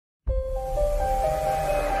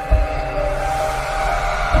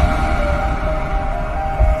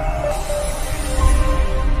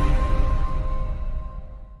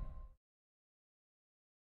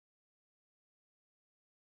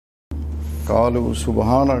قالوا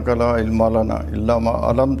سبحانك لا علم لنا إلا ما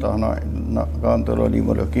علمتنا إنك أنت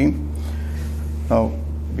العليم الحكيم. Now,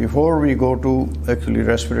 before we go to actually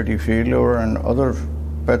respiratory failure and other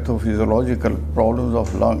pathophysiological problems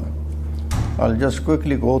of lung, I'll just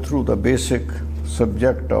quickly go through the basic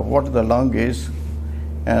subject of what the lung is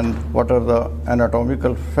and what are the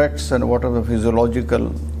anatomical facts and what are the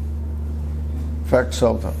physiological facts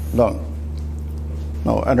of the lung.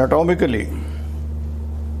 Now, anatomically,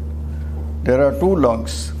 there are two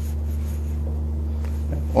lungs.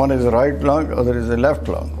 One is the right lung, other is the left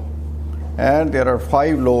lung. And there are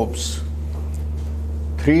 5 lobes,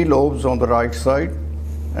 3 lobes on the right side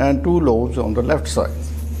and 2 lobes on the left side.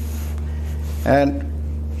 And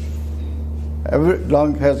every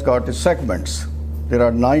lung has got segments. There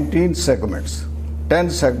are 19 segments, 10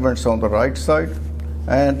 segments on the right side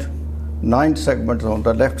and 9 segments on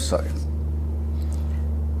the left side.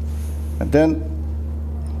 And then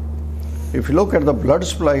if you look at the blood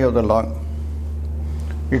supply of the lung,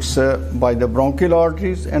 it's by the bronchial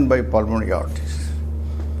arteries and by pulmonary arteries.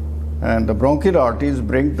 And the bronchial arteries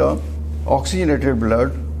bring the oxygenated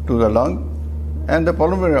blood to the lung, and the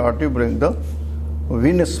pulmonary artery bring the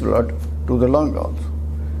venous blood to the lung also.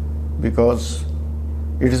 Because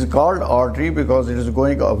it is called artery because it is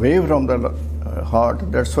going away from the heart.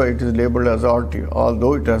 That's why it is labeled as artery,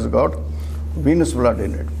 although it has got venous blood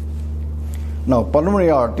in it. Now, pulmonary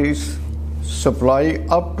arteries supply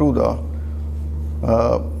up to the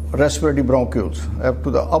respiratory bronchioles, up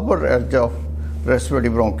to the upper edge of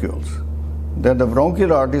respiratory bronchioles. Then the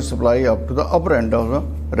bronchial arteries supply up to the upper end of the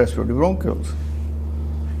respiratory bronchioles.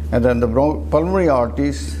 And then the pulmonary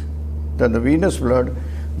arteries, then the venous blood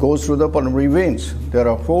goes through the pulmonary veins. There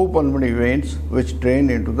are 4 pulmonary veins which drain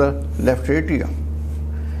into the left atrium.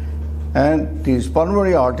 And these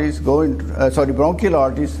pulmonary arteries go into, bronchial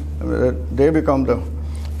arteries, they become the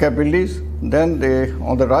capillaries. Then they,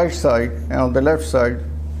 on the right side and on the left side,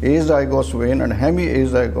 azygos vein and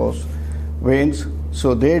hemiazygos veins,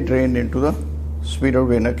 so they drain into the superior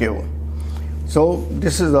vena cava. So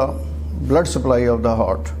this is the blood supply of the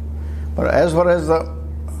heart. But as far as the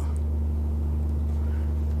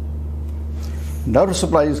nerve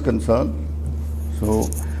supply is concerned, so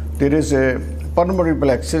there is a pulmonary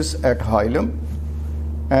plexus at hilum,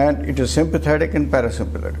 and it is sympathetic and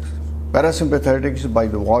parasympathetic. Parasympathetic is by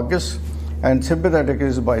the vagus, and sympathetic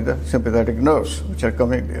is by the sympathetic nerves which are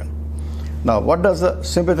coming there. Now, what does the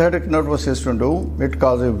sympathetic nervous system do? It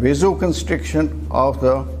causes vasoconstriction of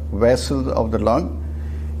the vessels of the lung,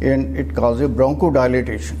 and it causes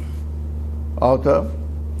bronchodilation of the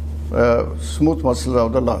smooth muscles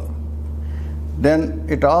of the lung. Then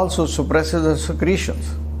it also suppresses the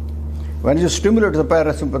secretions. When you stimulate the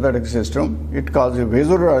parasympathetic system, it causes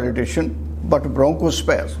vasodilatation but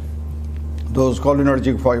bronchospasm, those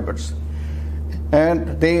cholinergic fibers,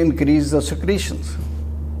 and they increase the secretions.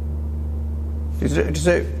 It's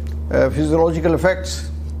a physiological effects.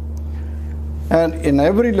 And in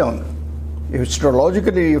every lung,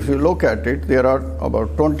 histologically, if you look at it, there are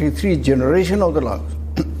about 23 generations of the lungs.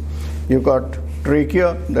 You've got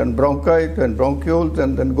trachea, then bronchi, then bronchioles,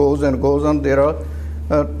 and then goes and goes on. There are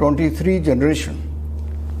 23 generations.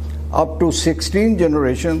 Up to 16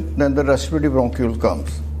 generations, then the respiratory bronchiole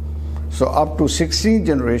comes. So up to 16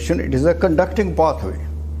 generation, it is a conducting pathway.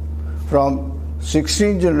 From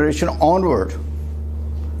 16 generation onward,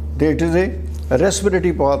 it is a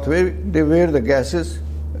respiratory pathway where the gases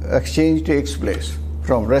exchange takes place.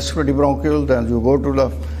 From respiratory bronchiole, then you go to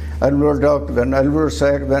the alveolar duct, then alveolar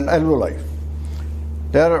sac, then alveoli.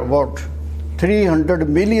 There are about 300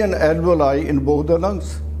 million alveoli in both the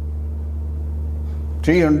lungs.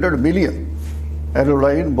 300 million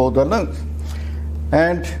alveoli in both the lungs.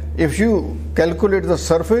 And if you calculate the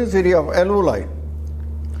surface area of alveoli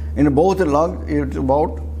in both the lungs, it's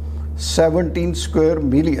about 70 square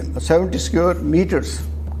meters.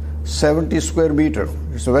 70 square meter.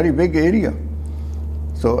 It's a very big area.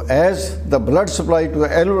 So as the blood supply to the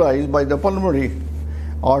alveoli is by the pulmonary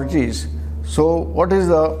arteries, so what is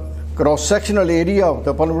the cross-sectional area of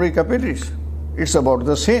the pulmonary capillaries? It's about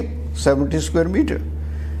the same, 70 square meter,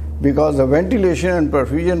 because the ventilation and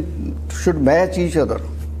perfusion should match each other.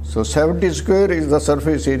 So 70 square is the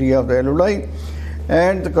surface area of the alveoli,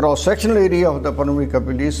 and the cross-sectional area of the pulmonary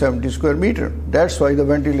capillary is 70 square meter. That's why the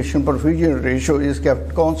ventilation perfusion ratio is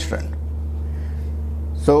kept constant.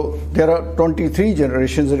 So there are 23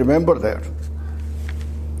 generations, remember that.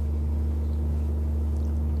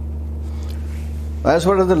 As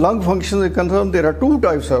far as the lung function is concerned, there are 2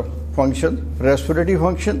 types of functions: respiratory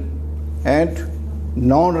function and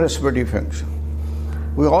non-respiratory function.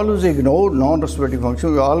 We always ignore non-respiratory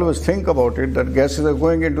function. We always think about it that gases are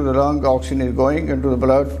going into the lung, oxygen is going into the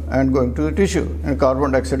blood and going to the tissue, and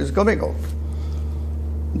carbon dioxide is coming out.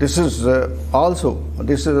 This is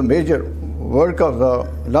this is a major work of the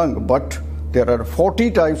lung, but there are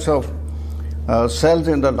 40 types of cells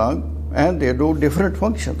in the lung, and they do different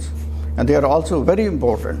functions, and they are also very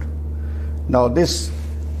important. Now, this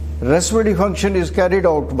respiratory function is carried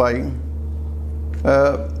out by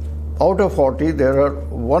out of 40, there are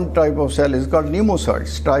one type of cell is called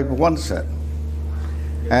pneumocytes, type 1 cell.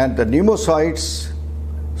 And the pneumocytes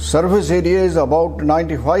surface area is about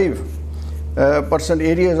 95%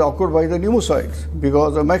 area is occupied by the pneumocytes,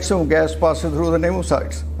 because the maximum gas passes through the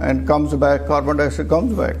pneumocytes and comes back, carbon dioxide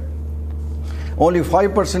comes back. Only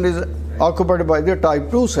 5% is occupied by the type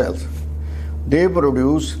 2 cells. They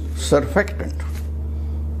produce surfactant.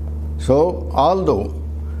 So, although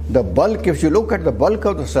the bulk, if you look at the bulk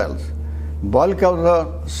of the cells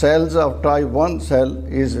of type 1 cell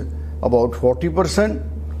is about 40%,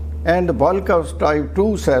 and the bulk of type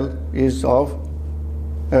 2 cell is of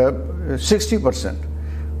 60%.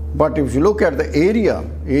 But if you look at the area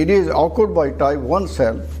is occupied by type 1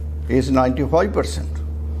 cell is 95%.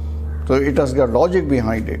 So it has got logic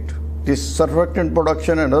behind it. This surfactant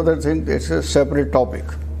production and other things, it's a separate topic.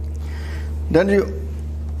 Then you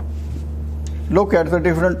look at the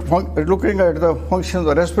looking at the functions,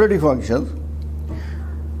 the respiratory functions.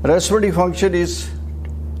 Respiratory function is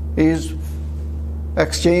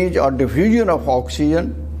exchange or diffusion of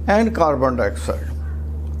oxygen and carbon dioxide.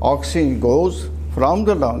 Oxygen goes from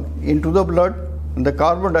the lung into the blood, and the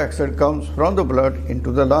carbon dioxide comes from the blood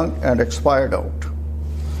into the lung and expired out.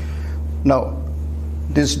 Now,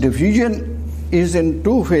 this diffusion is in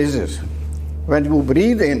two phases. When you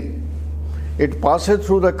breathe in, it passes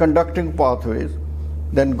through the conducting pathways,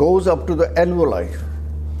 then goes up to the alveoli.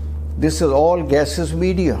 This is all gaseous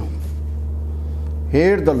media.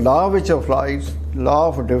 Here the law which applies, law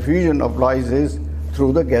of diffusion applies is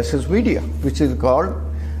through the gaseous media, which is called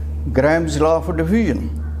Graham's law of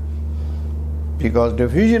diffusion. Because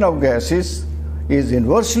diffusion of gases is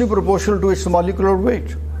inversely proportional to its molecular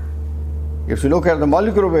weight. If you look at the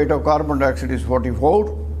molecular weight of carbon dioxide is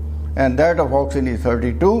 44 and that of oxygen is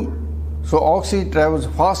 32, so oxygen travels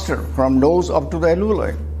faster from nose up to the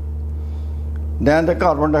alveoli than the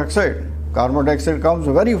carbon dioxide. Carbon dioxide comes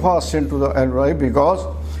very fast into the alveoli because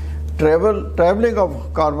traveling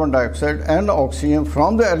of carbon dioxide and oxygen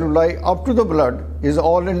from the alveoli up to the blood is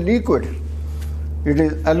all in liquid. It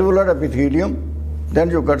is alveolar epithelium, then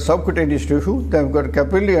you got subcutaneous tissue, then you got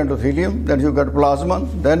capillary endothelium, then you got plasma,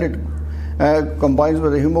 then it combines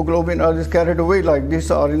with the hemoglobin or is carried away like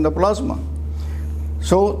this or in the plasma.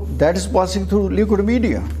 So that is passing through liquid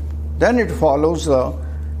media. Then it follows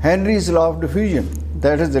Henry's law of diffusion,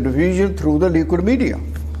 that is the diffusion through the liquid media.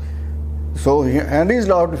 So Henry's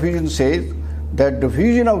law of diffusion says that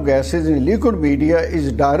diffusion of gases in liquid media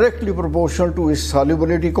is directly proportional to its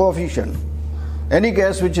solubility coefficient. Any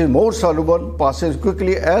gas which is more soluble passes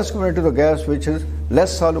quickly as compared to the gas which is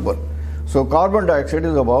less soluble. So carbon dioxide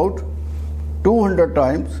is about 200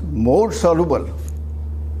 times more soluble,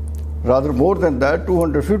 rather more than that,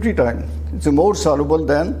 250 times. It's more soluble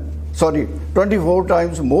than, 24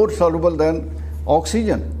 times more soluble than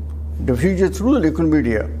oxygen diffuses through the liquid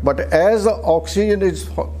media. But as the oxygen is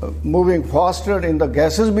moving faster in the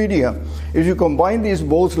gaseous media, if you combine these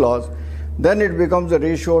both laws, then it becomes a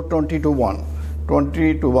ratio of 20 to 1.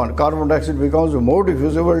 20 to 1. Carbon dioxide becomes more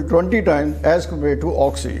diffusible 20 times as compared to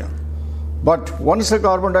oxygen. But once the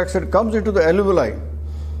carbon dioxide comes into the alveoli,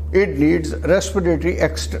 it needs respiratory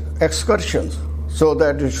excursions so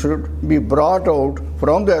that it should be brought out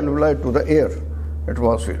from the alveoli to the air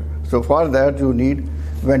atmosphere. So for that you need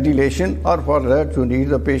ventilation, or for that you need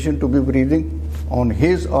the patient to be breathing on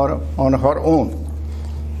his or on her own.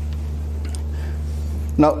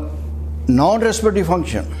 Now, non-respiratory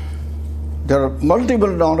function. There are multiple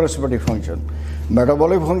non-respiratory functions.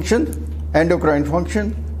 Metabolic function, endocrine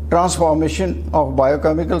function, transformation of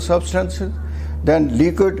biochemical substances, then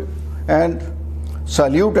liquid and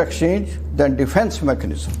solute exchange, then defense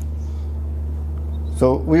mechanism.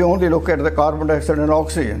 So we only look at the carbon dioxide and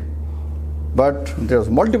oxygen, but there's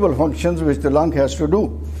multiple functions which the lung has to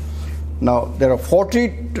do. Now there are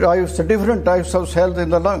 40 types, different types of cells in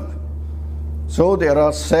the lung. So there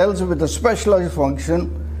are cells with a specialized function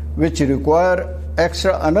which require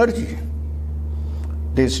extra energy.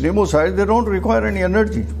 These pneumocytes, they don't require any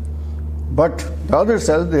energy, but the other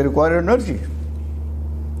cells, they require energy.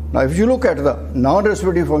 Now, if you look at the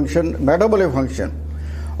non-respiratory function, metabolic function,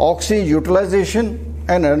 oxygen utilization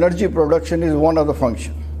and energy production is one of the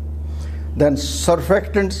functions. Then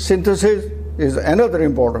surfactant synthesis is another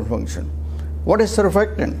important function. What is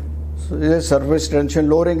surfactant? So it is surface tension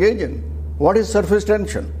lowering agent. What is surface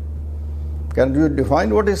tension? Can you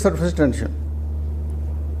define what is surface tension?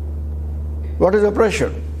 What is the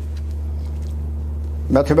pressure?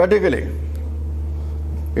 Mathematically,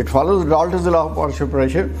 it follows Dalton's law of partial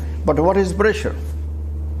pressure, but what is pressure?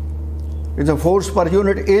 It's a force per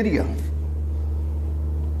unit area.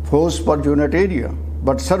 Force per unit area.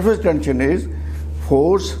 But surface tension is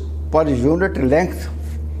force per unit length.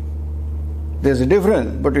 There's a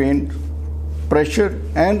difference between pressure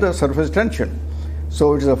and the surface tension.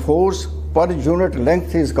 So it is a force per unit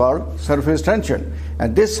length is called surface tension.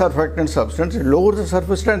 And this surfactant substance lowers the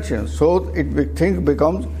surface tension, so thing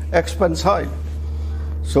becomes expansile.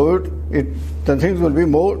 So the things will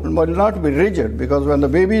not be rigid, because when the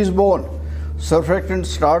baby is born, surfactant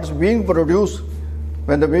starts being produced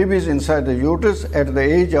when the baby is inside the uterus at the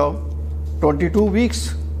age of 22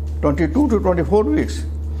 weeks, 22 to 24 weeks.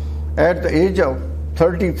 At the age of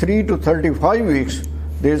 33 to 35 weeks,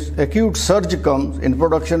 this acute surge comes in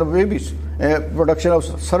production of babies, production of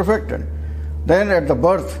surfactant. Then at the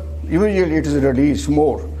birth, immediately it is released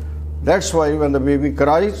more. That's why when the baby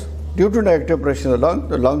cries, due to negative pressure in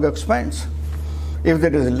the lung expands. If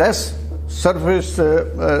there is less surface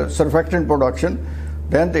surfactant production,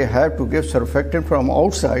 then they have to give surfactant from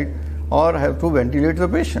outside or have to ventilate the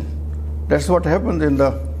patient. That's what happens in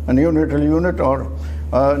the neonatal unit or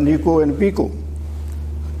NICU and PICU.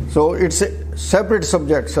 So it's a separate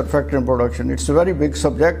subject, surfactant production. It's a very big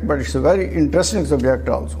subject, but it's a very interesting subject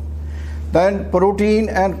also. Then protein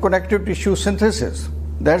and connective tissue synthesis.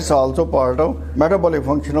 That's also part of metabolic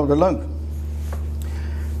function of the lung.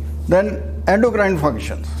 Then endocrine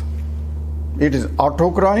functions. It is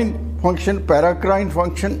autocrine function, paracrine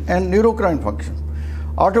function, and neurocrine function.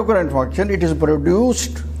 Autocrine function, it is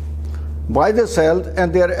produced by the cells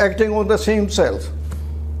and they are acting on the same cells.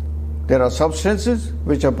 There are substances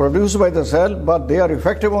which are produced by the cell, but they are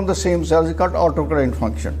effective on the same cells. It's called autocrine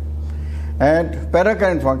function. And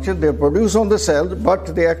paracrine function, they produce on the cells,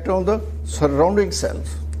 but they act on the surrounding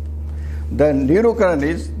cells. Then neurocrine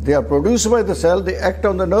is, they are produced by the cell, they act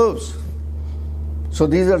on the nerves. So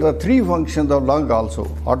these are the three functions of lung also: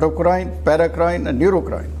 autocrine, paracrine, and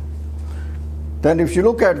neurocrine. Then if you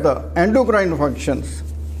look at the endocrine functions,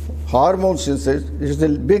 hormone synthesis is a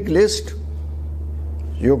big list.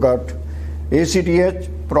 You got ACTH,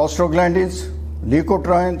 prostaglandins,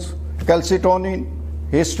 leukotrienes, calcitonin,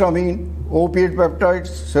 histamine, opiate peptides,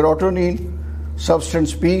 serotonin,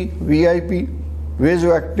 substance P, VIP,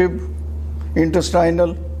 vasoactive,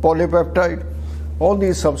 intestinal, polypeptide. All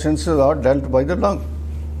these substances are dealt by the lung.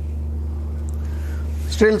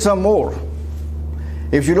 Still some more.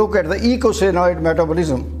 If you look at the eicosanoid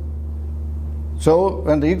metabolism, so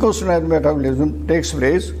when the eicosanoid metabolism takes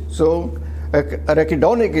place, so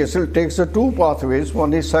arachidonic acid takes the two pathways.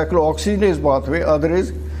 One is cyclooxygenase pathway, other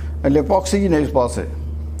is a lipoxygenase pathway.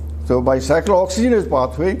 So by cyclooxygenase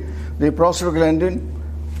pathway, the prostaglandin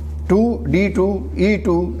 2, D2,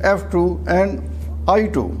 E2, F2, and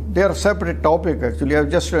I2, they are separate topic actually.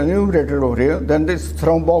 I've just enumerated over here. Then this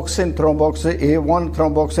thromboxane A1,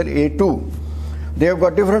 thromboxane A2. They have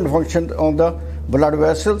got different functions on the blood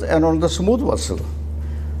vessels and on the smooth vessel.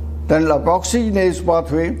 Then lipoxygenase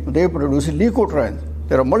pathway, they produce leukotrienes.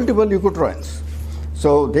 There are multiple leukotrienes.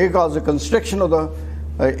 So they cause the constriction of the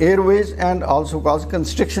airways and also cause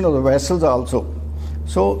constriction of the vessels also.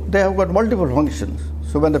 So they have got multiple functions.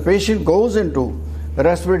 So when the patient goes into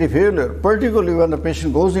respiratory failure, particularly when the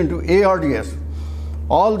patient goes into ARDS,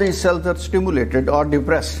 all these cells are stimulated or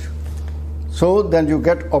depressed. So then you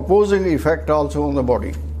get opposing effect also on the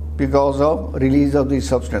body because of release of these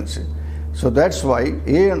substances. So that's why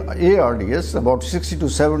ARDS, about 60 to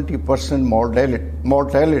 70%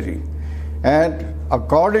 mortality. And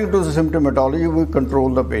according to the symptomatology, we control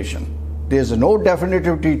the patient. There's no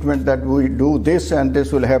definitive treatment that we do this and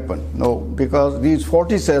this will happen. No, because these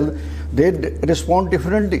 40 cells, they respond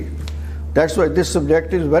differently. That's why this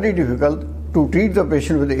subject is very difficult to treat the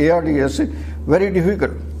patient with ARDS, very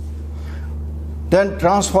difficult. Then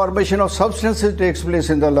transformation of substances takes place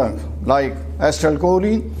in the lung, like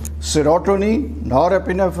acetylcholine, serotonin,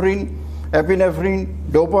 norepinephrine, epinephrine,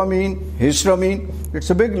 dopamine, histamine. It's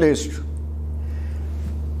a big list.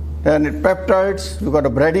 And in peptides, you've got a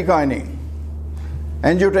bradykinin.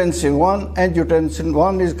 Angiotensin 1, angiotensin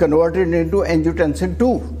 1 is converted into angiotensin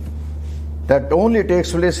 2. That only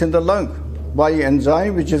takes place in the lung by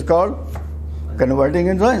enzyme which is called converting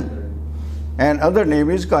enzyme. And other name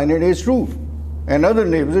is kinase 2. Another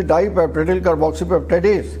name is dipeptidyl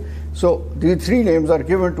carboxypeptidase. So these three names are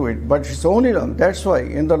given to it, but it's only lung. That's why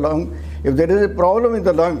in the lung, if there is a problem in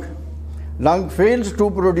the lung, lung fails to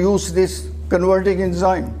produce this converting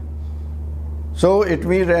enzyme. So it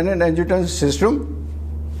means renin-angiotensin system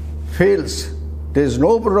fails. There is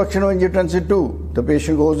no production of angiotensin II. The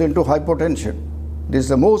patient goes into hypotension. This is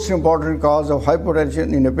the most important cause of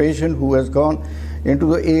hypotension in a patient who has gone into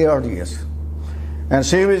the ARDS. And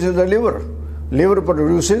same is in the liver. Liver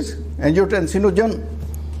produces angiotensinogen.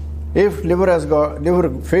 If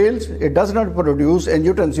liver fails, it does not produce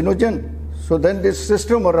angiotensinogen. So then this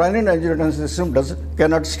system or renin-angiotensin system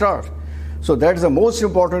cannot start. So that is the most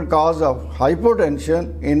important cause of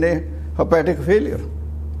hypotension in a hepatic failure.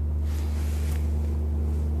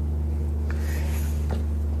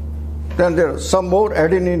 Then there are some more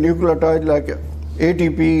adenine nucleotides like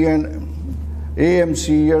ATP and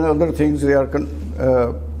AMC and other things. They are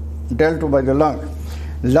dealt by the lung.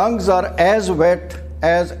 Lungs are as wet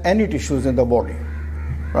as any tissues in the body,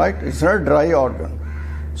 right? It's not a dry organ.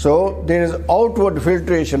 So there is outward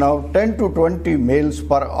filtration of 10 to 20 mL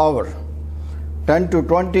per hour. 10 to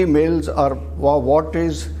 20 mL are what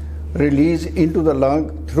is released into the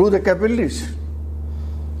lung through the capillaries.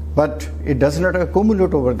 But it does not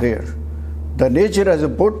accumulate over there. The nature has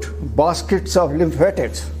put baskets of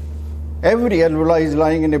lymphatics. Every alveoli is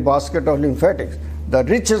lying in a basket of lymphatics. The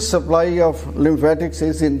richest supply of lymphatics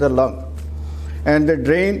is in the lung. And they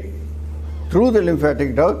drain through the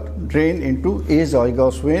lymphatic duct, drain into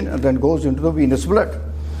azygos vein and then goes into the venous blood.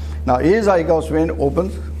 Now azygos vein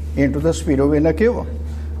opens into the spirovena cava.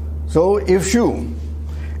 So if you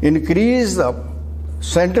increase the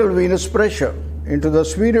central venous pressure into the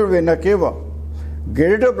spirovena cava,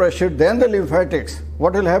 greater pressure than the lymphatics,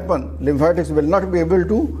 what will happen? Lymphatics will not be able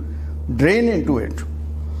to drain into it.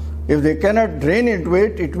 If they cannot drain into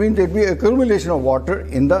it, it means there will be accumulation of water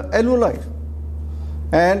in the alveoli.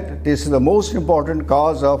 And this is the most important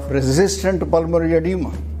cause of resistant pulmonary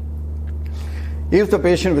edema. If the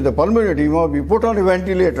patient with the pulmonary edema, we put on a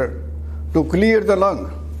ventilator to clear the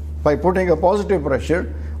lung by putting a positive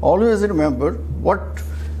pressure, always remember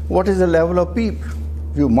what is the level of PEEP.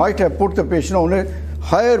 You might have put the patient on a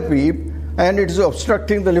higher PEEP and it is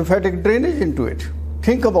obstructing the lymphatic drainage into it.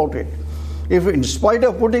 Think about it. If in spite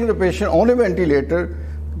of putting the patient on a ventilator,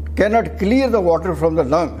 cannot clear the water from the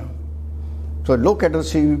lung, so look at the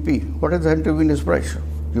CVP. What is the intravenous pressure?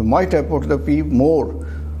 You might have put the PEEP more.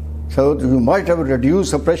 So you might have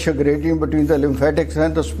reduced the pressure gradient between the lymphatics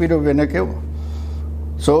and the spirovena cava.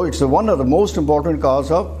 So it's one of the most important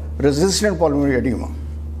causes of resistant pulmonary edema.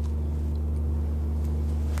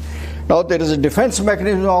 Now there is a defense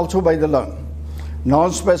mechanism also by the lung.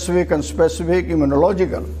 Non-specific and specific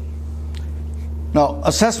immunological. Now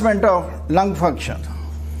assessment of lung function.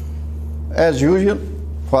 As usual,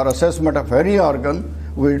 for assessment of any organ,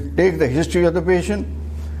 we take the history of the patient,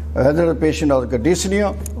 whether the patient has got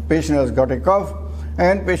dyspnea, patient has got a cough,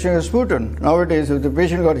 and patient has sputum. Nowadays, if the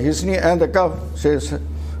patient got dyspnea and the cough, says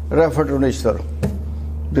refer to Nishtar.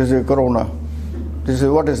 This is corona. This is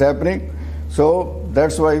what is happening. So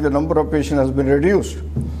that's why the number of patients has been reduced.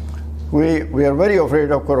 We are very afraid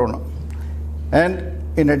of corona.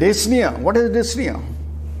 And in a dyspnea, what is dyspnea?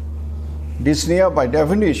 Dyspnea by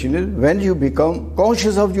definition is when you become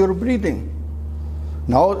conscious of your breathing.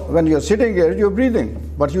 Now when you are sitting here, you are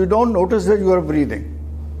breathing, but you don't notice that you are breathing.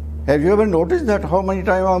 Have you ever noticed that how many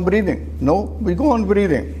times I am breathing? No, we go on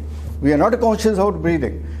breathing. We are not conscious of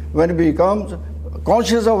breathing. When we become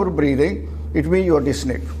conscious of our breathing, it means you are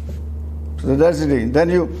dyspneic. So that's the thing. Then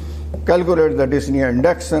you calculate the dyspnea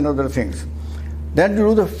index and other things. Then you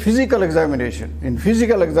do the physical examination. In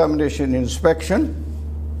physical examination, inspection,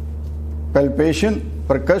 palpation,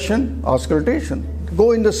 percussion, auscultation.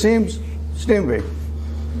 Go in the same way.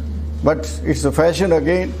 But it's a fashion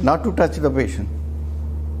again not to touch the patient.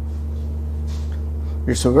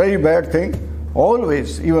 It's a very bad thing.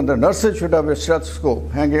 Always, even the nurses should have a stethoscope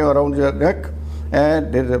hanging around their neck,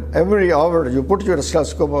 and every hour you put your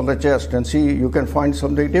stethoscope on the chest and see, you can find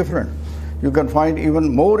something different. You can find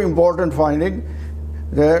even more important finding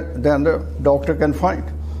than the doctor can find.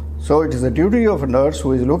 So it is the duty of a nurse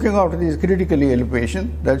who is looking after these critically ill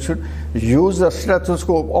patients that should use the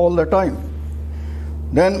stethoscope all the time.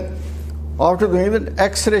 Then after doing the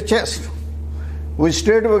X-ray chest, we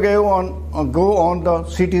straight away go on the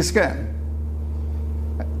CT scan,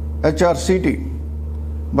 HRCT.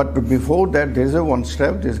 But before that, there is a one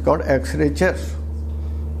step, this is called X-ray chest.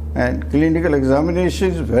 And clinical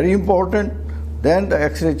examination is very important. Then the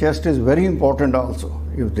X-ray chest is very important also.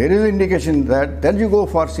 If there is indication that, then you go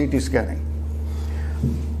for CT scanning.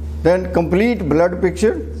 Then complete blood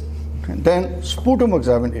picture, and then sputum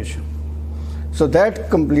examination. So that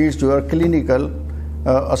completes your clinical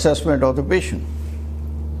assessment of the patient.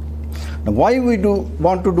 Now, why we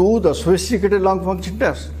want to do the sophisticated lung function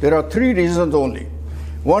test? There are three reasons only.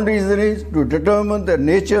 One reason is to determine the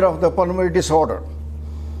nature of the pulmonary disorder.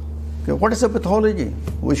 Okay, what is the pathology?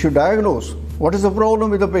 We should diagnose. What is the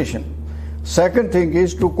problem with the patient? Second thing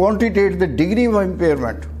is to quantitate the degree of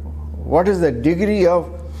impairment. What is the degree of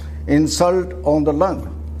insult on the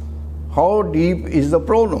lung? How deep is the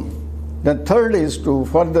problem? Then third is to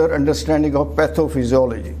further understanding of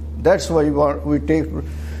pathophysiology. That's why we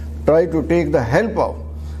try to take the help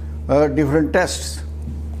of different tests.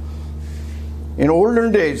 In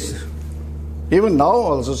olden days, even now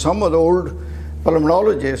also, some of the old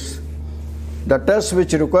pulmonologists, the tests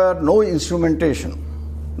which require no instrumentation,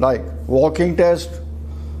 like walking test,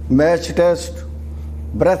 match test,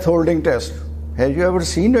 breath holding test. Have you ever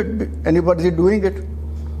seen it? Anybody doing it?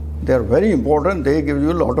 They are very important. They give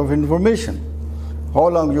you a lot of information. How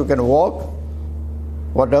long you can walk,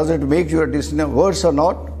 what does it make your distance worse or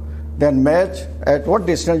not, then match, at what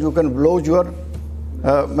distance you can blow your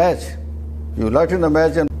match. You lighten the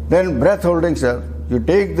match, and then breath holding, sir. You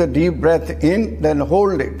take the deep breath in, then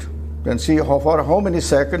hold it. Then see for how many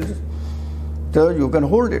seconds you can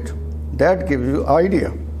hold it. That gives you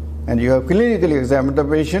idea. And you have clinically examined the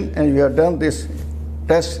patient, and you have done this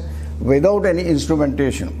test without any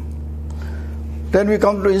instrumentation. Then we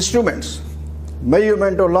come to instruments.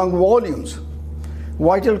 Measurement of lung volumes.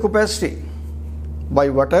 Vital capacity by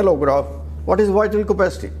vitellograph. What is vital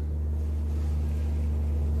capacity?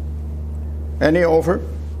 Any offer?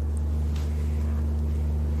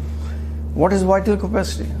 What is vital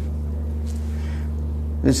capacity?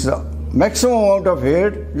 It's the maximum amount of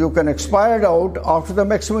air you can expire out after the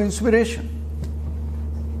maximum inspiration.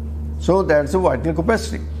 So that's the vital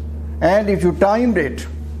capacity. And if you timed it,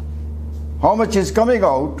 how much is coming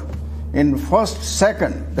out in first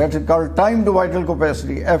second, that is called timed vital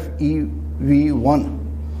capacity, FEV1.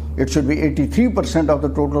 It should be 83% of the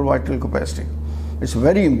total vital capacity. It's a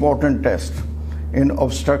very important test in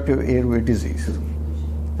obstructive airway disease,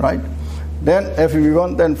 right? Then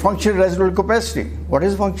FEV1, then functional residual capacity. What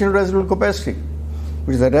is functional residual capacity?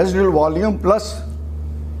 It is the residual volume plus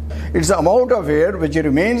it's the amount of air which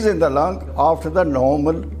remains in the lung after the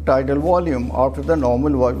normal tidal volume, after the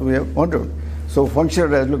normal volume we have wondered. So functional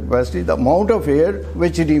residual capacity, the amount of air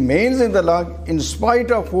which remains in the lung in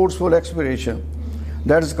spite of forceful expiration,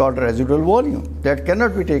 that is called residual volume. That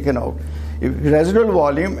cannot be taken out. If residual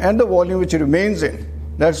volume and the volume which remains in,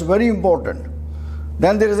 that's very important.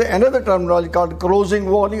 Then there is another terminology called closing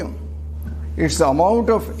volume. It's the amount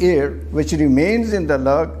of air which remains in the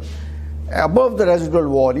lung above the residual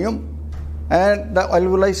volume and the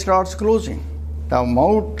alveoli starts closing. The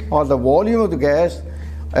amount or the volume of the gas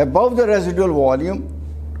above the residual volume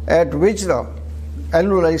at which the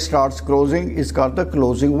alveoli starts closing is called the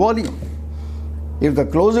closing volume. If the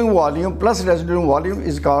closing volume plus residual volume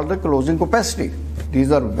is called the closing capacity.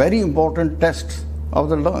 These are very important tests of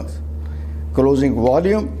the lungs. Closing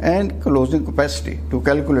volume and closing capacity to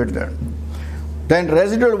calculate that. Then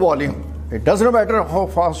residual volume. It doesn't matter how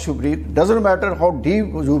fast you breathe, doesn't matter how deep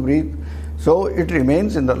you breathe, so it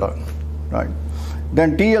remains in the lung, right?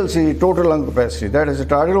 Then TLC, total lung capacity, that is the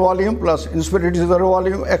tidal volume plus inspiratory discharge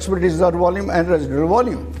volume, expiratory discharge volume and residual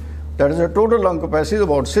volume. That is the total lung capacity is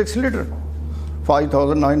about 6 liters,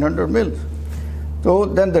 5,900 mils. So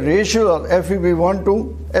then the ratio of FEV1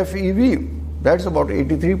 to FEV, that's about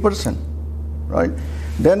 83%, right?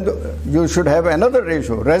 Then you should have another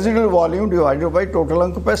ratio, residual volume divided by total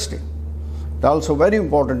lung capacity. That's also very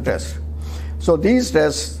important test. So these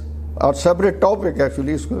tests are separate topic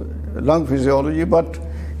actually, lung physiology, but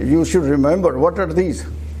you should remember what are these.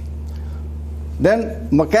 Then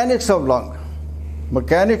mechanics of lung.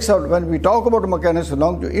 When we talk about mechanics of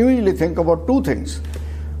lung, you immediately think about two things.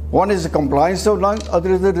 One is the compliance of lung,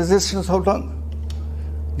 other is the resistance of lung.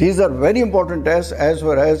 These are very important tests as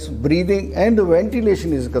far as breathing and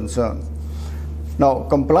ventilation is concerned. Now,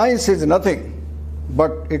 compliance is nothing,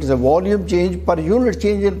 but it is a volume change per unit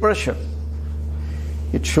change in pressure.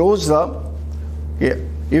 It shows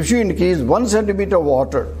if you increase 1 centimeter of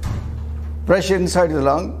water pressure inside the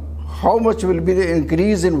lung, how much will be the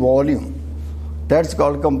increase in volume? That's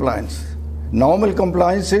called compliance. Normal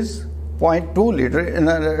compliance is 0.2 liter in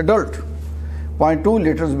an adult. 0.2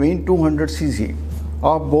 liters mean 200 cc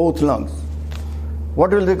of both lungs.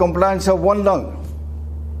 What will the compliance of one lung?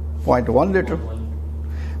 0.1 liter.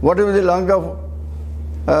 What will the lung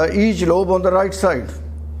of each lobe on the right side?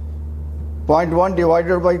 0.1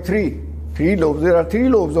 divided by 3. 3 lobes. There are 3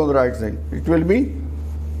 lobes on the right side. It will be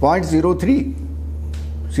 0.03.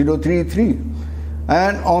 0.033.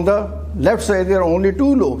 And on the left side there are only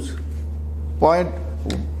 2 lobes.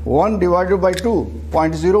 0.1 divided by 2.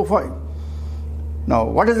 0.05. Now,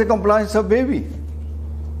 what is the compliance of baby?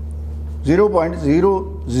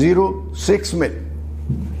 0.006 mil.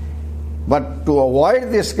 But to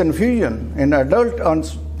avoid this confusion in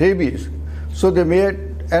adult babies, so they made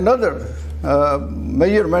another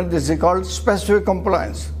measurement. This is called specific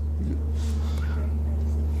compliance.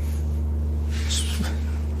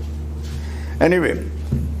 Anyway,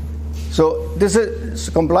 so this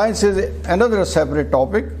is compliance is another separate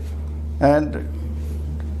topic, and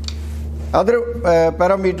other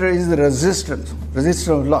parameter is the resistance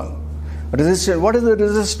of lung. Resistance. What is the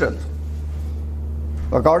resistance?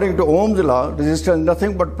 According to Ohm's law, resistance is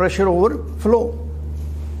nothing but pressure over flow.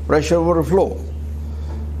 Pressure over flow.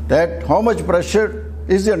 That how much pressure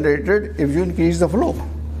is generated if you increase the flow.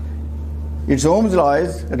 Its Ohm's law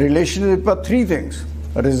is a relationship of three things: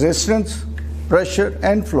 resistance, pressure,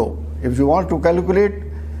 and flow. If you want to calculate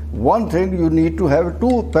one thing, you need to have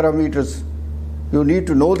two parameters. You need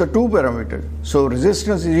to know the two parameters. So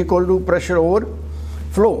resistance is equal to pressure over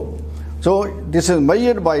flow. So this is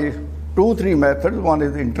measured by 2-3 methods. One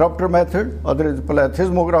is the interrupter method, other is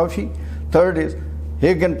plethysmography, third is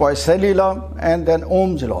Hagen-Poiseuille law, and then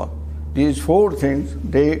Ohm's law. These four things,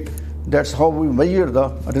 that's how we measure the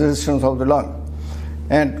resistance of the lung.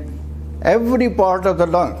 And every part of the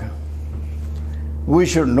lung, we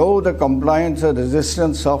should know the compliance and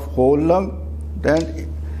resistance of whole lung, then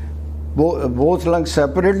both lungs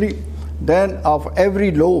separately, then of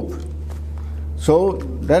every lobe. So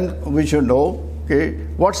then we should know, okay,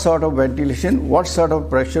 what sort of ventilation, what sort of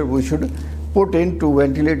pressure we should put in to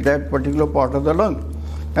ventilate that particular part of the lung.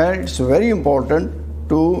 And it's very important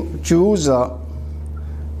to choose a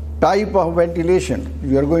type of ventilation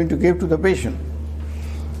you are going to give to the patient.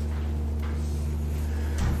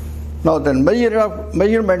 Now then,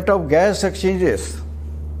 measurement of gas exchanges,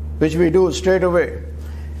 which we do straight away.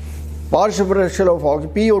 Partial pressure of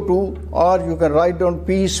oxygen, PO2, or you can write down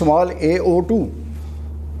P small aO2,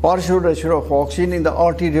 partial pressure of oxygen in the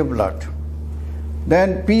arterial blood.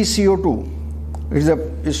 Then PCO2,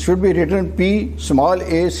 it should be written P small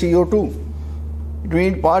aCO2. It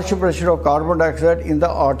means partial pressure of carbon dioxide in the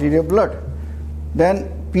arterial blood. Then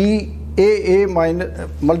PAA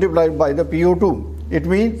multiplied by the PO2. It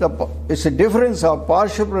means it's a difference of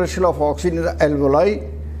partial pressure of oxygen in the alveoli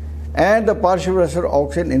and the partial pressure of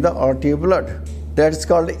oxygen in the arterial blood. That's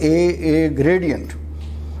called AA gradient.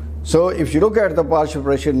 So if you look at the partial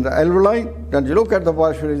pressure in the alveoli, then you look at the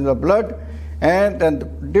partial pressure in the blood, and then the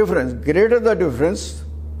difference, greater the difference,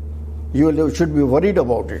 you should be worried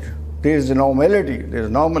about it. There is a normality. There is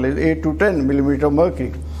normal is 8 to 10 millimeter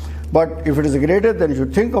mercury. But if it is greater, then you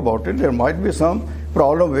should think about it. There might be some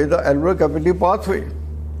problem with the alveolar capillary pathway.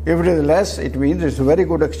 If it is less, it means it's a very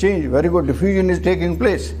good exchange, very good diffusion is taking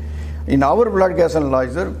place. In our blood gas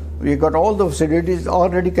analyzer, we got all the acidities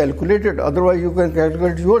already calculated. Otherwise, you can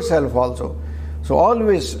calculate yourself also. So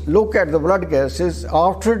always look at the blood gases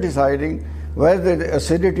after deciding whether the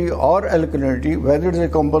acidity or alkalinity, whether it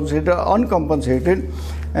is compensated or uncompensated.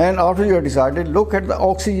 And after you have decided, look at the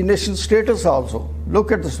oxygenation status also.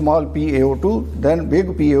 Look at the small PaO2, then big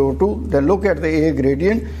PaO2, then look at the A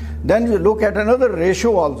gradient, then you look at another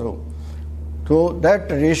ratio also. So that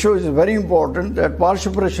ratio is very important, that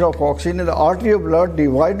partial pressure of oxygen in the arterial blood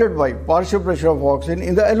divided by partial pressure of oxygen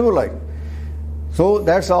in the alveoli. So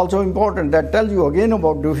that's also important. That tells you again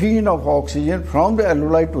about diffusion of oxygen from the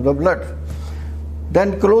alveoli to the blood.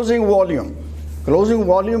 Then closing volume. Closing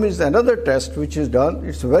volume is another test which is done.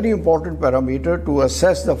 It's a very important parameter to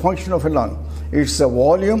assess the function of a lung. It's the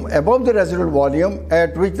volume above the residual volume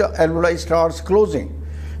at which the alveoli starts closing.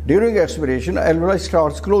 During expiration, alveoli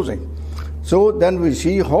starts closing. So then we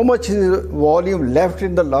see how much is the volume left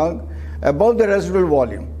in the lung above the residual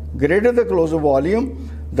volume. Greater the closed volume,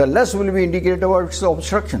 the less will be indicated about its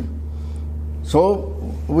obstruction. So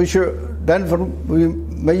we should then we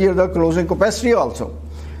measure the closing capacity also.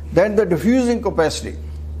 Then the diffusing capacity,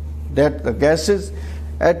 that the gases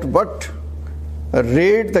at what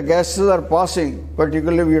rate the gases are passing,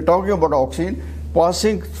 particularly we are talking about oxygen,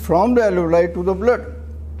 passing from the alveoli to the blood.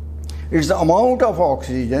 It's the amount of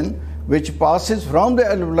oxygen which passes from the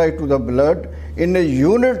alveoli to the blood in a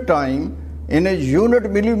unit time, in a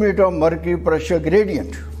unit millimeter of mercury pressure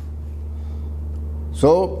gradient.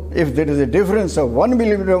 So if there is a difference of 1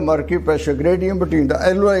 millimeter of mercury pressure gradient between the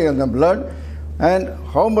alveoli and the blood, and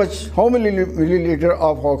how many milliliter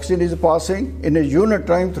of oxygen is passing in a unit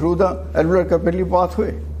time through the alveolar capillary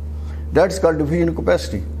pathway, that's called diffusion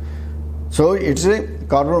capacity. So it's a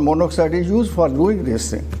carbon monoxide is used for doing this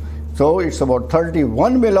thing. So it's about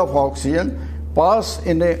 31 mil of oxygen pass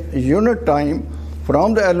in a unit time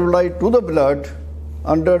from the alveoli to the blood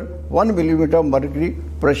under 1 millimeter mercury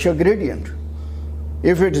pressure gradient.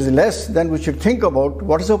 If it is less, then we should think about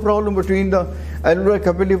what is the problem between the alveolar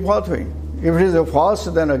capillary pathway. If it is a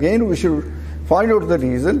fast, then again we should find out the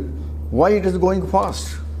reason why it is going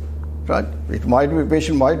fast. Right? It might be,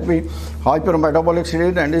 patient might be hypermetabolic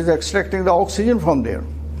state and is extracting the oxygen from there.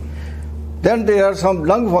 Then there are some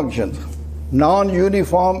lung functions,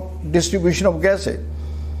 non-uniform distribution of gases.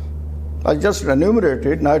 I just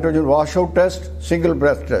enumerated: nitrogen washout test, single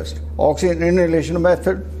breath test, oxygen inhalation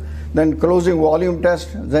method, then closing volume test,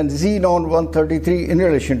 then xenon 133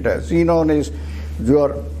 inhalation test. Xenon is you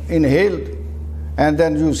are inhaled and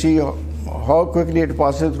then you see how quickly it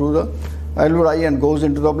passes through the alveoli and goes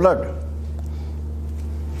into the blood.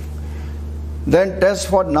 Then test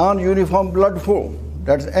for non-uniform blood flow,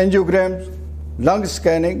 that's angiograms, lung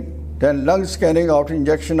scanning, then lung scanning after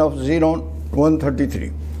injection of xenon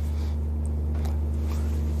 133.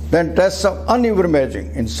 Then tests of uneven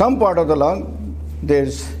matching. In some part of the lung, there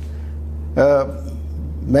is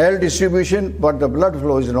maldistribution, but the blood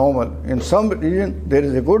flow is normal. In some region, there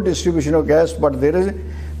is a good distribution of gas, but there is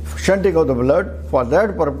shunting of the blood. For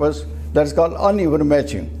that purpose, that's called uneven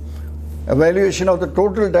matching. Evaluation of the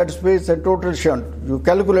total dead space and total shunt. You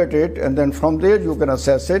calculate it, and then from there you can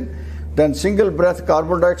assess it. Then single breath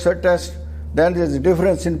carbon dioxide test. Then there is a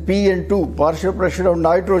difference in PN2, partial pressure of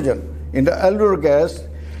nitrogen in the alveolar gas,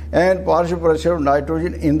 and partial pressure of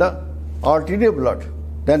nitrogen in the arterial blood.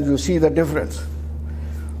 Then you see the difference.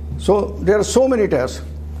 So there are so many tests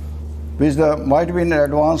which might be in an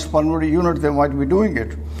advanced pulmonary unit, they might be doing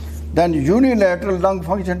it. Then unilateral lung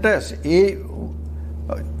function test, in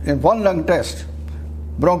one lung test,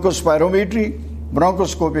 bronchospirometry,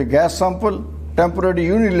 bronchoscopic gas sample, temporary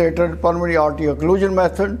unilateral pulmonary artery occlusion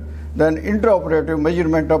method, then intraoperative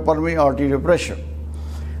measurement of pulmonary arterial pressure.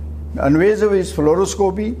 Invasive is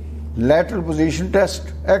fluoroscopy, lateral position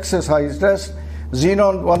test, exercise test,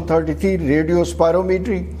 xenon 133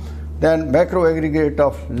 radiospirometry, then macro aggregate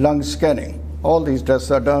of lung scanning. All these tests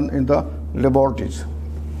are done in the laboratories.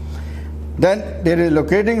 Then there is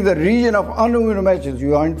locating the region of uneven matches.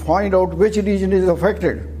 You find out which region is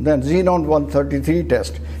affected. Then xenon 133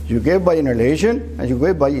 test. You give by inhalation and you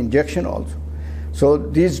give by injection also. So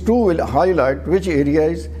these two will highlight which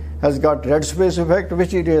areas has got red space effect,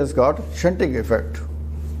 which area has got shunting effect.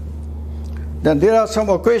 Then there are some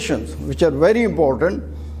equations which are very important.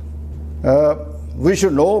 We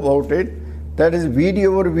should know about it. That is VD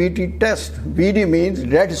over VT test. VD means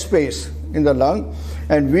dead space in the lung,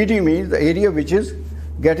 and VT means the area which is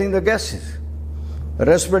getting the gases,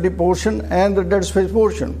 respiratory portion and the dead space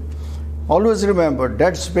portion. Always remember,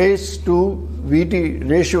 dead space to VT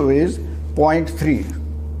ratio is 0.3.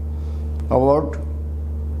 About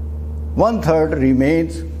 1/3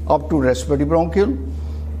 remains up to respiratory bronchial,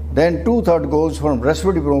 then 2/3 goes from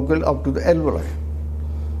respiratory bronchial up to the alveoli.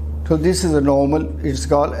 So this is a normal, it's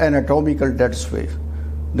called anatomical dead space.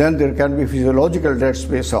 Then there can be physiological dead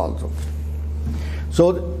space also.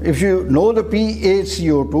 So if you know the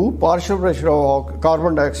PaCO2, partial pressure of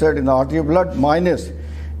carbon dioxide in the arterial blood, minus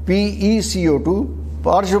PeCO2,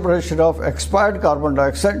 partial pressure of expired carbon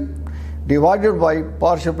dioxide, divided by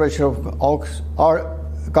partial pressure of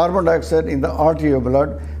carbon dioxide in the arterial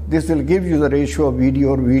blood, this will give you the ratio of VD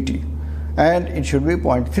or VT, and it should be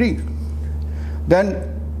 0.3. Then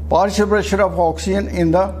partial pressure of oxygen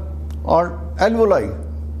in the alveoli,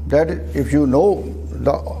 that if you know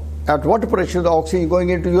at what pressure the oxygen is going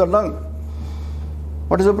into your lung.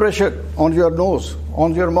 What is the pressure on your nose,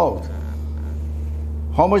 on your mouth?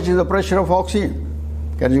 How much is the pressure of oxygen?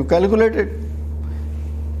 Can you calculate it?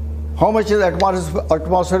 How much is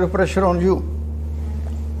atmospheric pressure on you?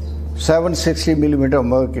 760 millimeter of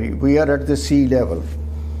mercury. We are at the sea level.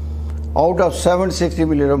 Out of 760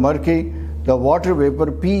 millimeter of mercury, the water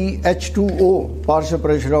vapor pH2O, partial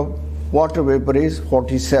pressure of water vapor, is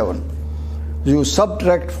 47. You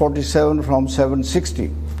subtract 47 from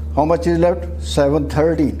 760. How much is left?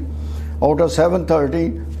 713. Out of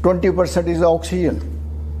 713, 20% is oxygen.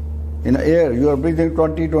 In air, you are breathing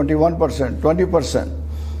 21%, 20%.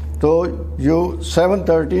 So you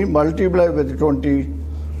 713 multiply with 20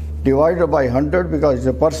 divided by 100 because it's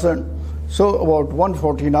a percent. So about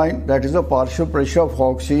 149, that is the partial pressure of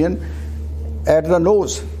oxygen at the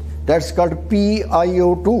nose. That's called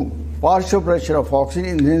PiO2, partial pressure of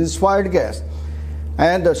oxygen in the inspired gas.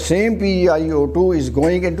 And the same PiO2 is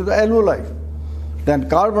going into the alveoli. Then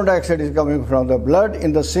carbon dioxide is coming from the blood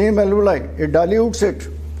in the same alveoli. It dilutes it.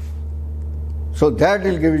 So that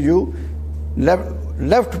will give you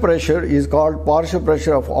left pressure is called partial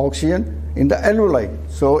pressure of oxygen in the alveoli.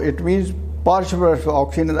 So it means partial pressure of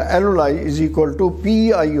oxygen in the alveoli is equal to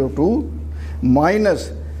PiO2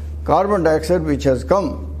 minus carbon dioxide which has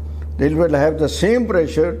come they will have the same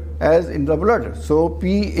pressure as in the blood. So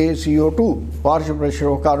PaCO2, partial pressure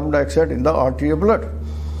of carbon dioxide in the arterial blood.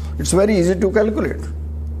 It's very easy to calculate.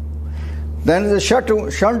 Then the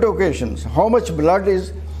shunt occasions, how much blood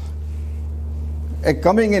is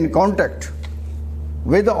coming in contact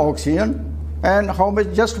with the oxygen and how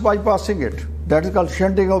much just bypassing it. That is called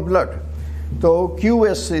shunting of blood. So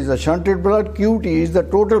QS is the shunted blood, QT is the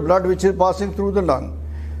total blood which is passing through the lung.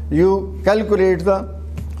 You calculate the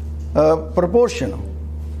proportion.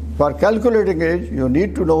 For calculating it, you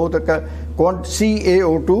need to know the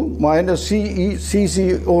CaO2 minus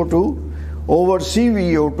CCO2 over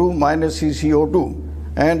CVO2 minus CCO2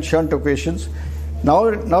 and shunt occasions.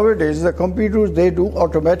 Nowadays, the computers, they do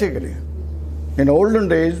automatically. In olden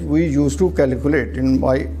days, we used to calculate. In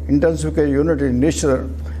my intensive care unit in Nishra,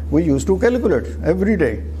 we used to calculate every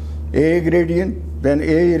day. A gradient, then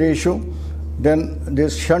A ratio, then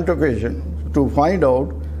this shunt occasion to find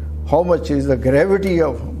out how much is the gravity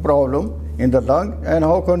of problem in the lung and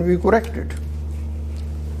how can we correct it.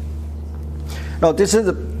 Now, this is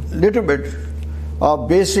a little bit of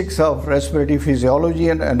basics of respiratory physiology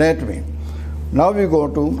and anatomy. Now we go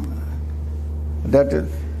to that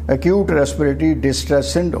acute respiratory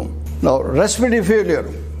distress syndrome. Now, respiratory failure.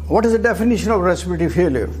 What is the definition of respiratory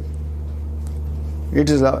failure? It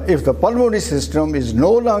is if the pulmonary system is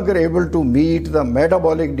no longer able to meet the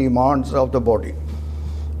metabolic demands of the body.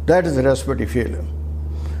 That is respiratory failure.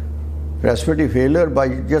 Respiratory failure,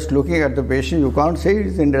 by just looking at the patient, you can't say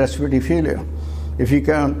he's in respiratory failure. If he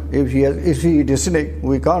is dyspneic,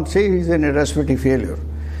 we can't say he's in a respiratory failure.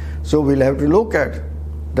 So we'll have to look at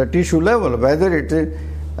the tissue level, whether it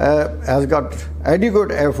has got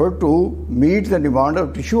adequate effort to meet the demand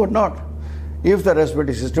of tissue or not. If the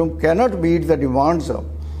respiratory system cannot meet the demands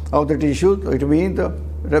of the tissue, it means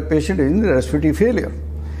the patient is in respiratory failure.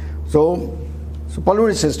 So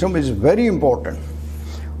pulmonary system is very important.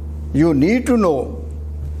 You need to know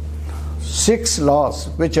 6 laws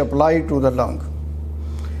which apply to the lung.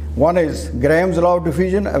 One is Graham's law of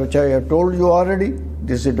diffusion, which I have told you already.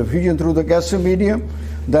 This is diffusion through the gaseous medium.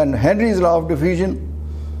 Then Henry's law of diffusion.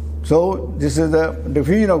 So this is the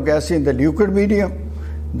diffusion of gas in the liquid medium.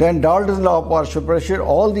 Then Dalton's law of partial pressure.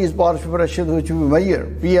 All these partial pressures which we measure,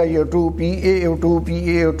 PiO2, PaO2,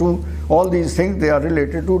 PaO2, all these things, they are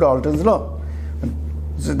related to Dalton's law.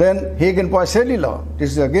 So then Hagen-Poiseuille law.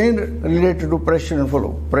 This is again related to pressure and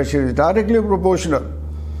flow. Pressure is directly proportional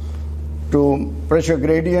to pressure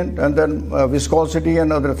gradient, and then viscosity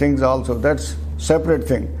and other things also. That's separate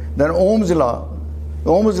thing. Then Ohm's law.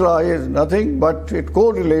 Ohm's law is nothing but it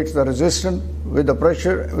correlates the resistance with the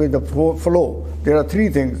pressure, with the flow. There are 3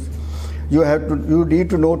 things. You need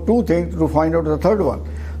to know 2 things to find out the third one.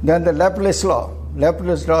 Then the Laplace law.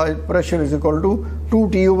 Laplace law is pressure is equal to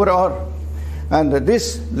 2T over R. And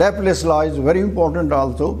this Laplace law is very important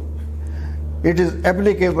also. It is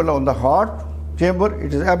applicable on the heart chamber,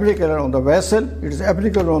 it is applicable on the vessel, it is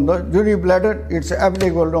applicable on the urinary bladder, it is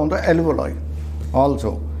applicable on the alveoli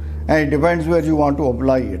also. And it depends where you want to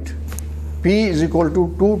apply it. P is equal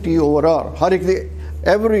to 2T over R.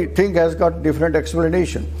 Everything has got different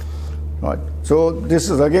explanation. Right. So this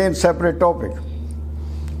is again separate topic.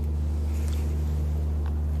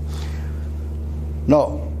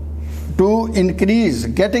 Now, to increase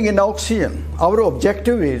getting in oxygen, our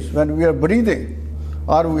objective is when we are breathing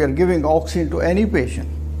or we are giving oxygen to any patient,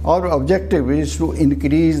 our objective is to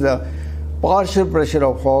increase the partial pressure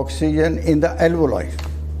of oxygen in the alveoli.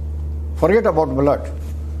 Forget about blood.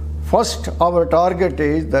 First, our target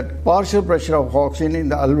is that partial pressure of oxygen in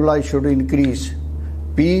the alveoli should increase.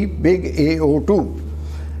 P big AO2.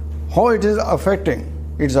 How it is affecting?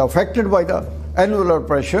 It is affected by the alveolar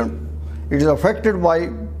pressure. It is affected by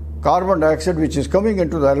carbon dioxide which is coming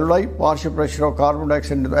into the alveoli, partial pressure of carbon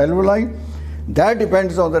dioxide into the alveoli. That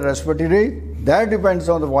depends on the respiratory rate. That depends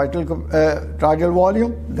on the vital radial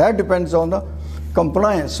volume. That depends on the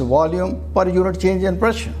compliance volume per unit change in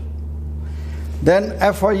pressure. Then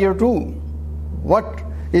FiO2, what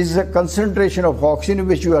is the concentration of oxygen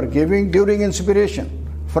which you are giving during inspiration?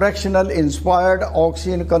 Fractional inspired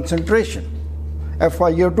oxygen concentration.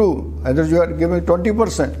 FiO2, either you are giving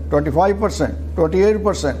 20%, 25%,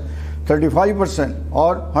 28%, 35%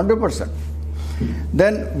 or 100%.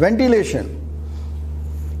 Then ventilation,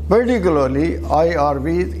 particularly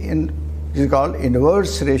IRV is called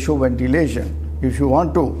inverse ratio ventilation. If you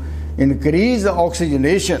want to increase the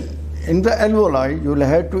oxygenation in the alveoli, you will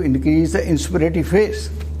have to increase the inspiratory phase.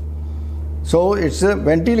 So it's a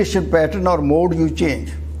ventilation pattern or mode you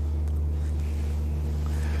change.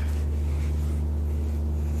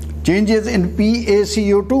 Changes in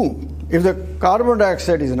PaCO2. If the carbon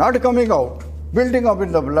dioxide is not coming out, building up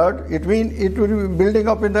in the blood, it means it will be building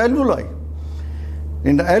up in the alveoli.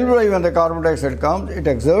 In the alveoli, when the carbon dioxide comes, it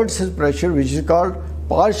exerts its pressure, which is called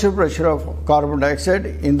partial pressure of carbon dioxide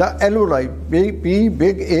in the alveoli, P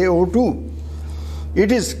big AO2.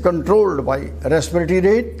 It is controlled by respiratory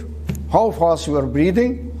rate, how fast you are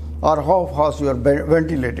breathing or how fast you are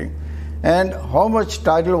ventilating, and how much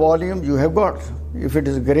tidal volume you have got. If it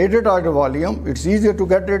is greater tidal volume, it's easier to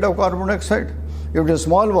get rid of carbon dioxide. If it is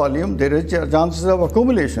small volume, there is chances of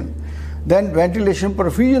accumulation. Then ventilation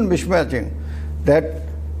perfusion mismatching, that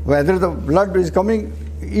whether the blood is coming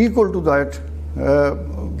equal to that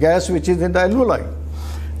gas which is in the alveoli.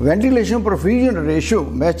 Ventilation perfusion ratio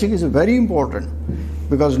matching is very important,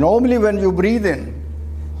 because normally when you breathe in,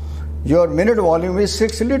 your minute volume is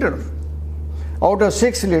 6 liters. Out of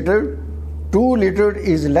 6 liters, 2 liters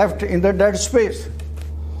is left in the dead space.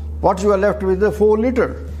 What you are left with the 4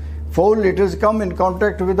 liters. 4 liters come in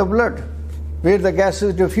contact with the blood, where the gas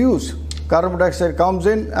is diffused. Carbon dioxide comes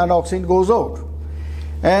in and oxygen goes out.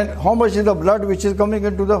 And how much is the blood which is coming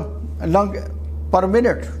into the lung per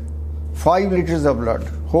minute? 5 liters of blood.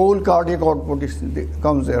 Whole cardiac output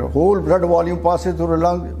comes there. Whole blood volume passes through the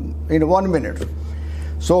lung in 1 minute.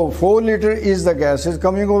 So 4 liters is the gases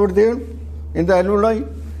coming over there in the alveoli,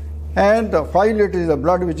 and the 5 liters is the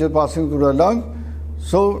blood which is passing through the lung.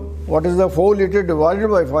 So what is the 4 liters divided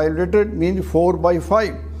by 5 liters? Means 4 by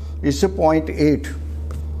 5. It's a 0.8.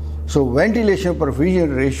 So ventilation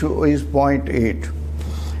perfusion ratio is 0.8.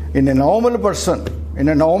 In a normal person, in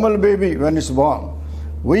a normal baby when it's born,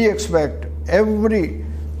 we expect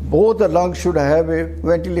both the lungs should have a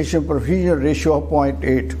ventilation perfusion ratio of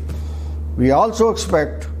 0.8. We also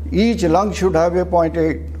expect each lung should have a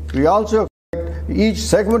 0.8. We also expect each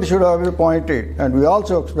segment should have a 0.8. And we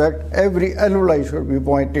also expect every alveoli should be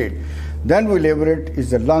 0.8. Then we label it if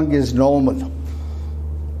the lung is normal.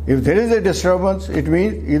 If there is a disturbance, it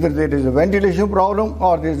means either there is a ventilation problem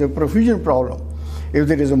or there is a perfusion problem. If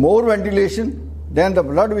there is more ventilation, then the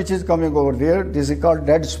blood which is coming over there, this is called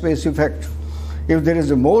dead space effect. If there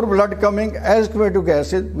is more blood coming as compared to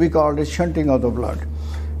gases, we call it shunting of the blood.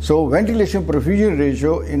 So ventilation perfusion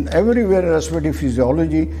ratio in everywhere respiratory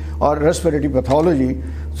physiology or respiratory pathology,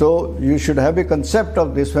 so you should have a concept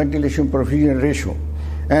of this ventilation perfusion ratio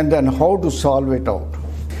and then how to solve it out.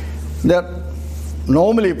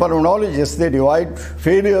 Normally pulmonologists, they divide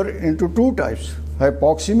failure into 2 types,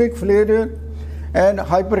 hypoxemic failure and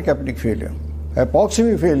hypercapnic failure.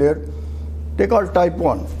 Hypoxemic failure, they call type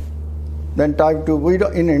 1. Then type 2,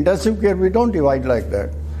 in intensive care, we don't divide like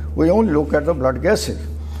that. We only look at the blood gases.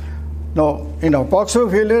 Now, in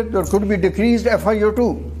hypoxemic failure, there could be decreased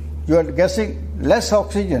FiO2. You are getting less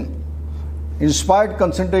oxygen. Inspired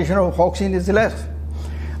concentration of oxygen is less.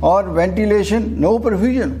 Or ventilation, no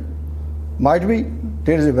perfusion. Might be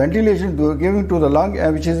there is a ventilation given to the lung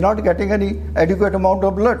which is not getting any adequate amount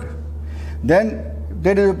of blood. Then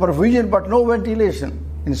there is a perfusion but no ventilation.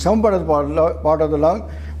 In some part of the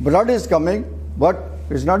lung, blood is coming but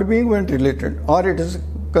it's not being ventilated or it is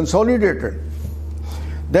consolidated.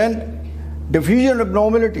 Then diffusion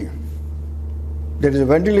abnormality. There is a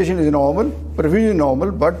ventilation is normal, perfusion is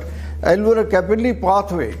normal, but alveolar capillary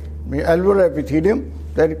pathway, alveolar epithelium,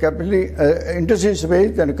 then capillary interstitial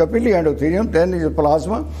space, then capillary endothelium, then is a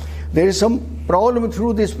plasma. There is some problem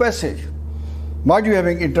through this passage. Might be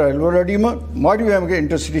having intra-alveolar edema, might be having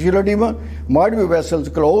interstitial edema, might be vessels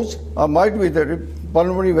closed, or might be the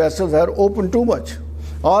pulmonary vessels are open too much,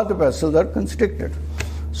 or the vessels are constricted.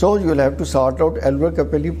 So you will have to sort out alveolar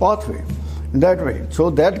capillary pathway in that way. So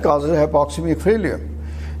that causes hypoxemic failure.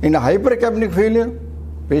 In a hypercapnic failure,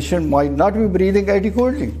 patient might not be breathing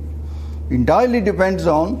adequately. Entirely depends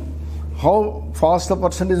on how fast the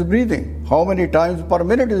person is breathing, how many times per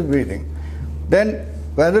minute is breathing. Then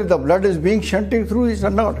whether the blood is being shunted through it or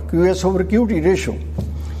not, QS over QT ratio.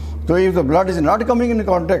 So if the blood is not coming in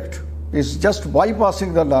contact, it's just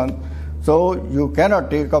bypassing the lung, so you cannot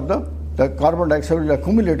take up the carbon dioxide will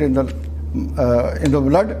accumulate in the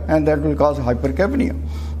blood, and that will cause hypercapnia.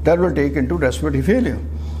 That will take into respiratory failure,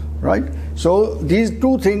 right? So these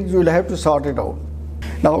 2 things you will have to sort it out.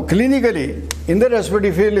 Now clinically, in the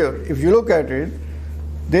respiratory failure, if you look at it,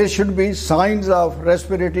 there should be signs of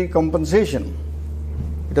respiratory compensation.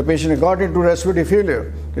 If the patient got into respiratory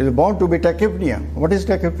failure, there is bound to be tachypnea. What is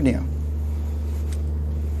tachypnea?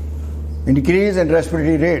 Increase in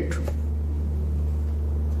respiratory rate.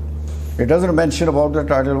 It doesn't mention about the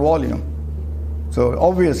tidal volume. So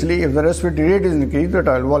obviously, if the respiratory rate is increased, the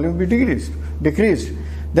tidal volume will be decreased.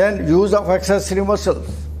 Then use of accessory muscles.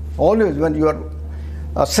 Always when you are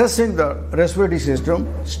assessing the respiratory system,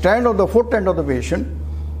 stand on the foot end of the patient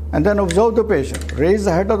and then observe the patient. Raise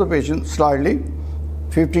the head of the patient slightly,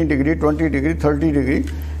 15 degree, 20 degree, 30 degree,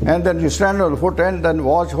 and then you stand on the foot and then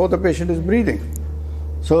watch how the patient is breathing.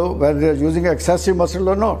 So whether they are using excessive muscle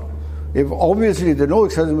or not. If obviously they know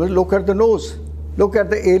excessive muscle, look at the nose. Look at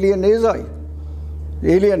the alien nasi.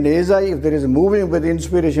 Alien nasi, if there is moving with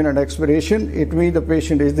inspiration and expiration, it means the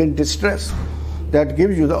patient is in distress. That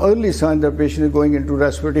gives you the early sign that the patient is going into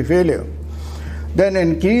respiratory failure. Then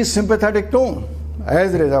increase sympathetic tone.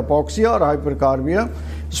 As there is hypoxia or hypercarbia,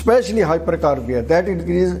 especially hypercarbia, that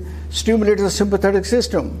increase stimulates the sympathetic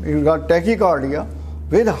system. You've got tachycardia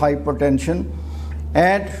with hypertension,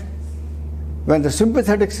 and when the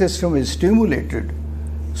sympathetic system is stimulated,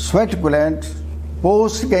 sweat glands,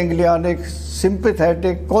 postganglionic,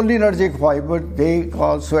 sympathetic, cholinergic fibers, they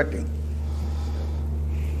cause sweating.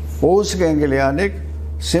 Postganglionic,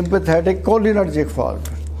 sympathetic, cholinergic fibers,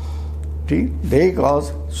 they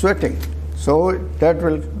cause sweating. So that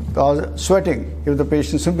will cause sweating if the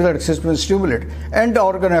patient's sympathetic system is stimulated. End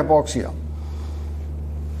organ hypoxia.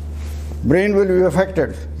 Brain will be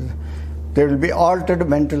affected. There will be altered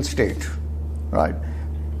mental state, right?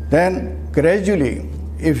 Then gradually,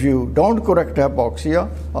 if you don't correct hypoxia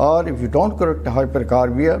or if you don't correct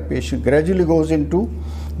hypercarbia, patient gradually goes into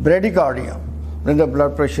bradycardia. Then the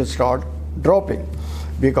blood pressure starts dropping,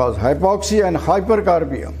 because hypoxia and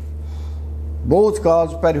hypercarbia both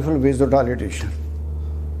cause peripheral vasodilatation.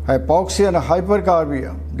 Hypoxia and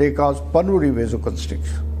hypercarbia, they cause pulmonary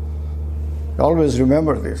vasoconstriction. Always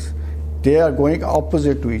remember this. They are going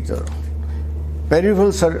opposite to each other.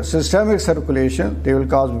 Peripheral systemic circulation, they will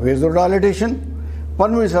cause vasodilatation.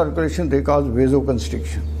 Pulmonary circulation, they cause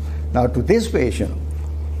vasoconstriction. Now to this patient,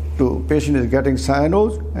 patient is getting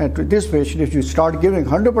cyanose, and to this patient, if you start giving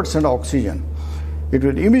 100% oxygen, it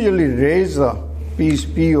will immediately raise the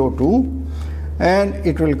PO2, and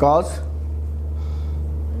it will cause,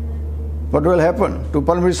 what will happen to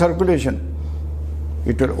pulmonary circulation?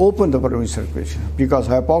 It will open the pulmonary circulation, because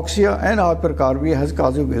hypoxia and hypercarbia has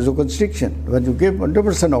caused vasoconstriction. When you give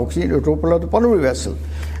 100% oxygen, it opens up the pulmonary vessel,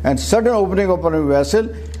 and sudden opening of pulmonary vessel,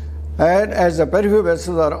 and as the peripheral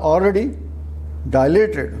vessels are already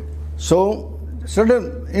dilated, so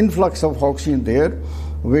sudden influx of oxygen there,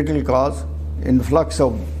 which will cause influx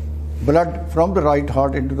of blood from the right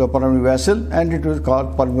heart into the pulmonary vessel, and it will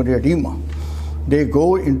cause pulmonary edema. They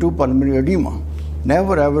go into pulmonary edema.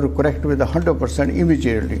 Never ever correct with 100%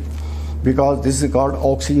 immediately, because this is called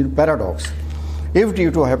oxygen paradox. If due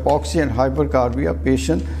to hypoxia and hypercarbia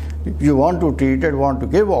patient, if you want to treat it, want to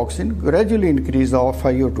give oxygen, gradually increase the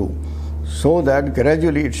FiO2, so that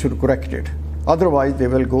gradually it should correct it. Otherwise they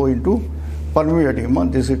will go into pulmonary edema.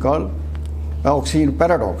 This is called oxygen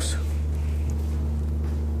paradox.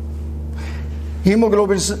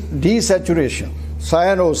 Hemoglobin desaturation,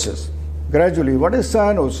 cyanosis. Gradually, what is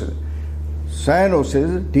cyanosis? Cyanosis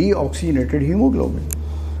is deoxygenated hemoglobin,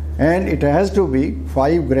 and it has to be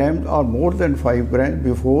 5 grams or more than 5 grams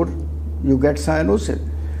before you get cyanosis.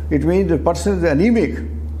 It means the person is anemic.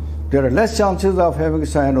 There are less chances of having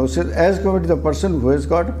cyanosis as compared to the person who has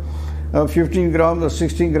got 15 grams or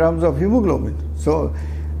 16 grams of hemoglobin. So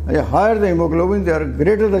higher the hemoglobin, there are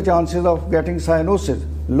greater the chances of getting cyanosis.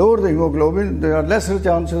 Lower the hemoglobin, there are lesser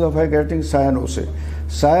chances of getting cyanosis.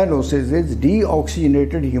 Cyanosis is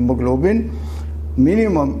deoxygenated hemoglobin.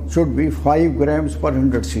 Minimum should be 5 grams per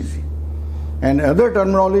 100 cc. And other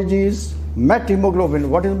terminology is methemoglobin.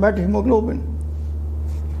 What is methemoglobin?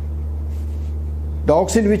 The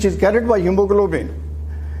oxygen which is carried by hemoglobin,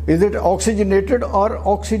 is it oxygenated or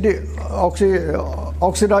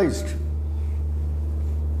oxidized?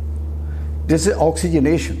 This is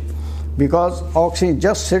oxygenation, because oxygen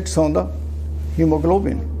just sits on the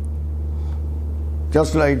hemoglobin.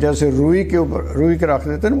 Just like जैसे रुई के रख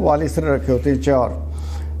देते हैं, वाल इस तरह रखे होते हैं 4.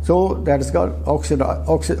 So that is called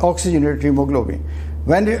oxygenated hemoglobin.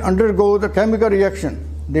 When they undergo the chemical reaction,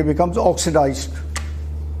 they becomes oxidized.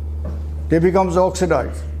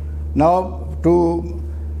 Now to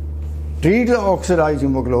treat the oxidized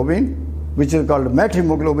hemoglobin, which is called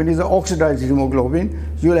methemoglobin, is the oxidized hemoglobin,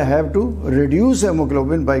 you will have to reduce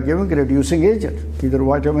hemoglobin by giving reducing agent, either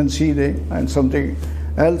vitamin C and something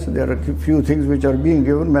else. There are a few things which are being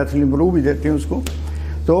given, methylene भी देते हैं उसको.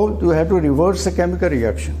 So you have to reverse the chemical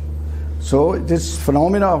reaction. So this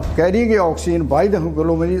phenomena of carrying oxygen by the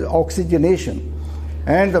hemoglobin is oxygenation,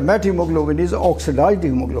 and the methemoglobin is oxidized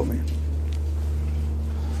hemoglobin.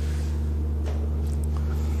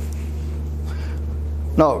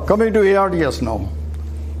 Now coming to ARDS now.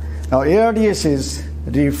 Now ARDS is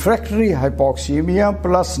refractory hypoxemia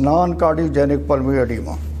plus non-cardiogenic pulmonary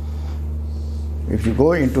edema. If you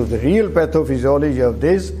go into the real pathophysiology of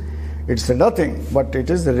this, It's nothing, but it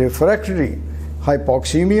is refractory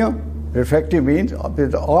hypoxemia. Refractory means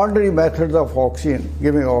with the ordinary methods of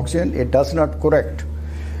giving oxygen, it does not correct.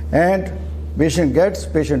 And patient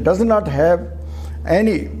does not have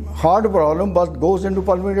any heart problem but goes into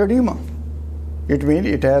pulmonary edema. It means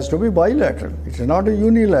it has to be bilateral. It is not a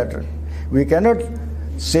unilateral. We cannot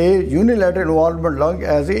say unilateral involvement lung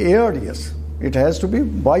as a ARDS. It has to be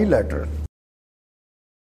bilateral.